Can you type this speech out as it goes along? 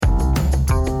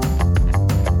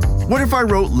What if I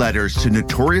wrote letters to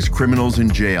notorious criminals in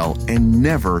jail and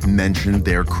never mentioned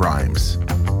their crimes?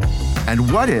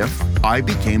 And what if I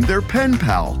became their pen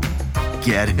pal?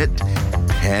 Get it?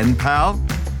 Pen pal?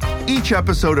 Each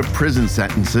episode of Prison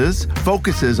Sentences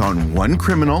focuses on one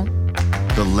criminal,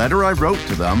 the letter I wrote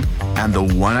to them, and the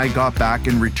one I got back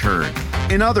in return.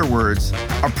 In other words,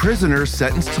 a prisoner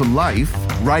sentenced to life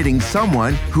writing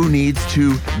someone who needs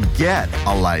to get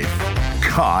a life.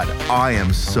 God, I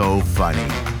am so funny,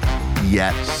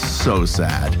 yet so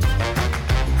sad.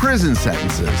 Prison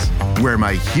Sentences, where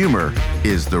my humor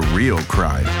is the real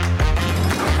crime.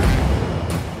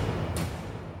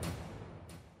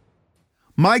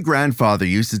 My grandfather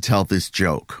used to tell this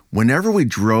joke. Whenever we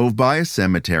drove by a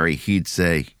cemetery, he'd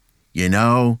say, "You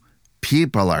know,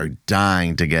 people are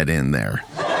dying to get in there."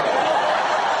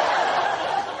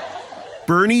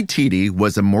 Bernie Tiede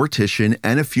was a mortician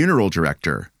and a funeral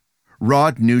director.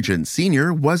 Rod Nugent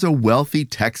Sr. was a wealthy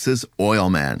Texas oil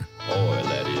man. Oil,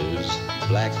 that is.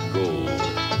 Black gold,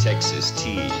 Texas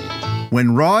tea.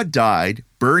 When Rod died,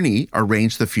 Bernie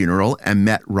arranged the funeral and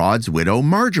met Rod's widow,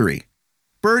 Marjorie.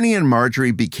 Bernie and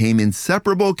Marjorie became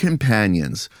inseparable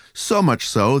companions, so much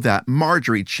so that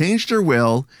Marjorie changed her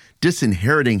will,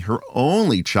 disinheriting her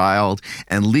only child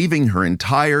and leaving her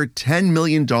entire $10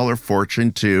 million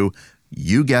fortune to,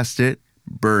 you guessed it,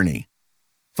 Bernie.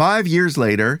 5 years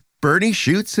later, Bernie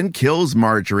shoots and kills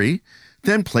Marjorie,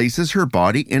 then places her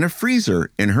body in a freezer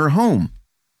in her home.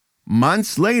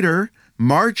 Months later,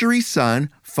 Marjorie's son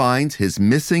finds his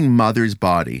missing mother's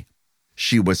body.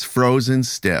 She was frozen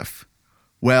stiff.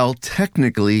 Well,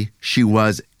 technically, she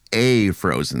was a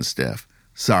frozen stiff.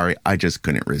 Sorry, I just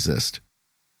couldn't resist.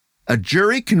 A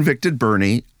jury convicted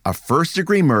Bernie of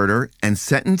first-degree murder and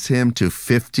sentenced him to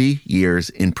 50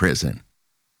 years in prison.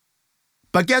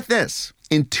 But get this,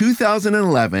 in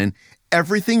 2011,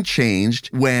 everything changed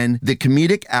when the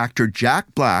comedic actor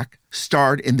Jack Black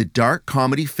starred in the dark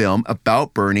comedy film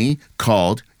about Bernie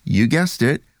called, you guessed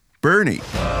it, Bernie.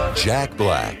 Jack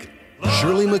Black,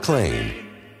 Shirley MacLaine,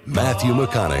 Matthew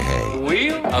McConaughey.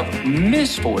 Wheel of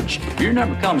misfortune. If your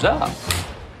number comes up,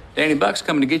 Danny Buck's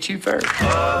coming to get you first.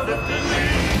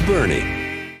 Bernie.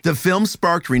 The film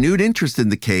sparked renewed interest in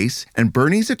the case, and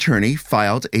Bernie's attorney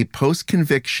filed a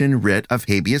post-conviction writ of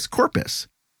habeas corpus.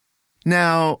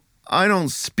 Now, I don't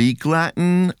speak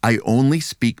Latin, I only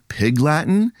speak Pig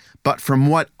Latin, but from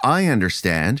what I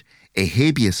understand, a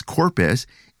habeas corpus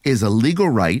is a legal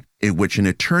right in which an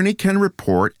attorney can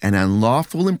report an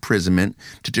unlawful imprisonment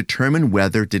to determine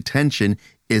whether detention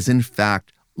is in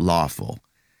fact lawful.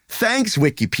 Thanks,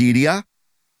 Wikipedia!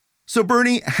 So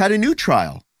Bernie had a new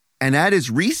trial, and at his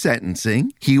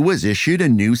resentencing, he was issued a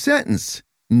new sentence,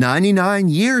 99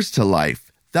 years to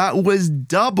life. That was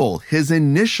double his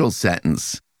initial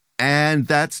sentence. And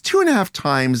that's 2.5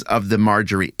 times of the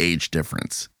Marjorie age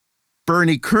difference.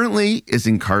 Bernie currently is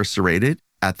incarcerated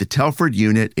at the Telford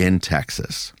unit in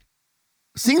Texas.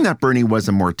 Seeing that Bernie was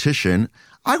a mortician,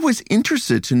 I was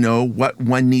interested to know what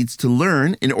one needs to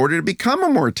learn in order to become a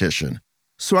mortician.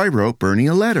 So I wrote Bernie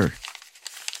a letter.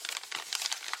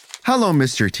 Hello,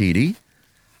 Mr. Tiede.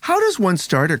 How does one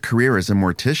start a career as a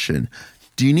mortician?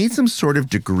 Do you need some sort of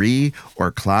degree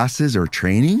or classes or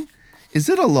training? Is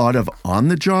it a lot of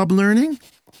on-the-job learning?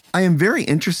 I am very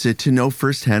interested to know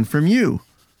firsthand from you.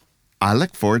 I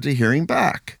look forward to hearing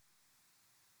back.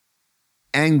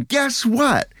 And guess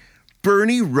what?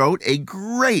 Bernie wrote a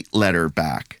great letter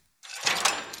back.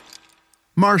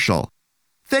 Marshall,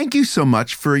 thank you so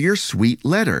much for your sweet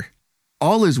letter.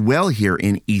 All is well here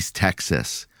in East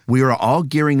Texas. We are all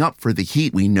gearing up for the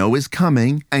heat we know is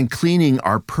coming and cleaning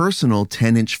our personal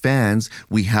 10-inch fans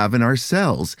we have in our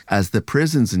cells, as the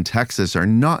prisons in Texas are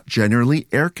not generally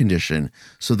air-conditioned,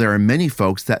 so there are many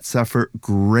folks that suffer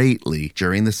greatly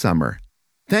during the summer.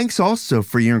 Thanks also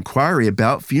for your inquiry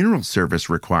about funeral service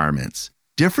requirements.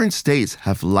 Different states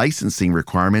have licensing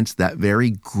requirements that vary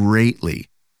greatly.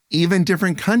 Even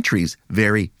different countries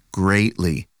vary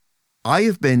greatly. I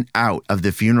have been out of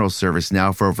the funeral service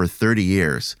now for over 30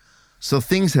 years, so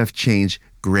things have changed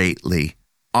greatly.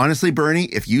 Honestly, Bernie,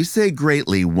 if you say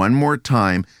greatly one more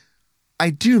time,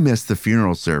 I do miss the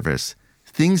funeral service.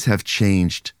 Things have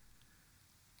changed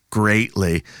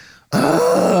greatly.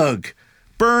 Ugh!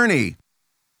 Bernie!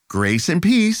 Grace and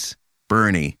peace,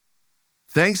 Bernie.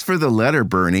 Thanks for the letter,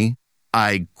 Bernie.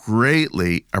 I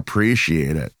greatly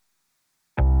appreciate it.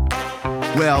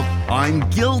 Well, I'm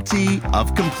guilty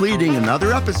of completing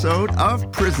another episode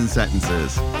of Prison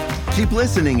Sentences. Keep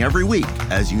listening every week,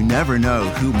 as you never know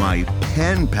who my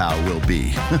pen pal will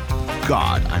be.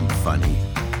 God, I'm funny.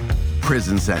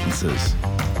 Prison Sentences,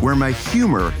 where my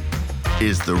humor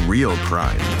is the real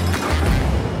crime.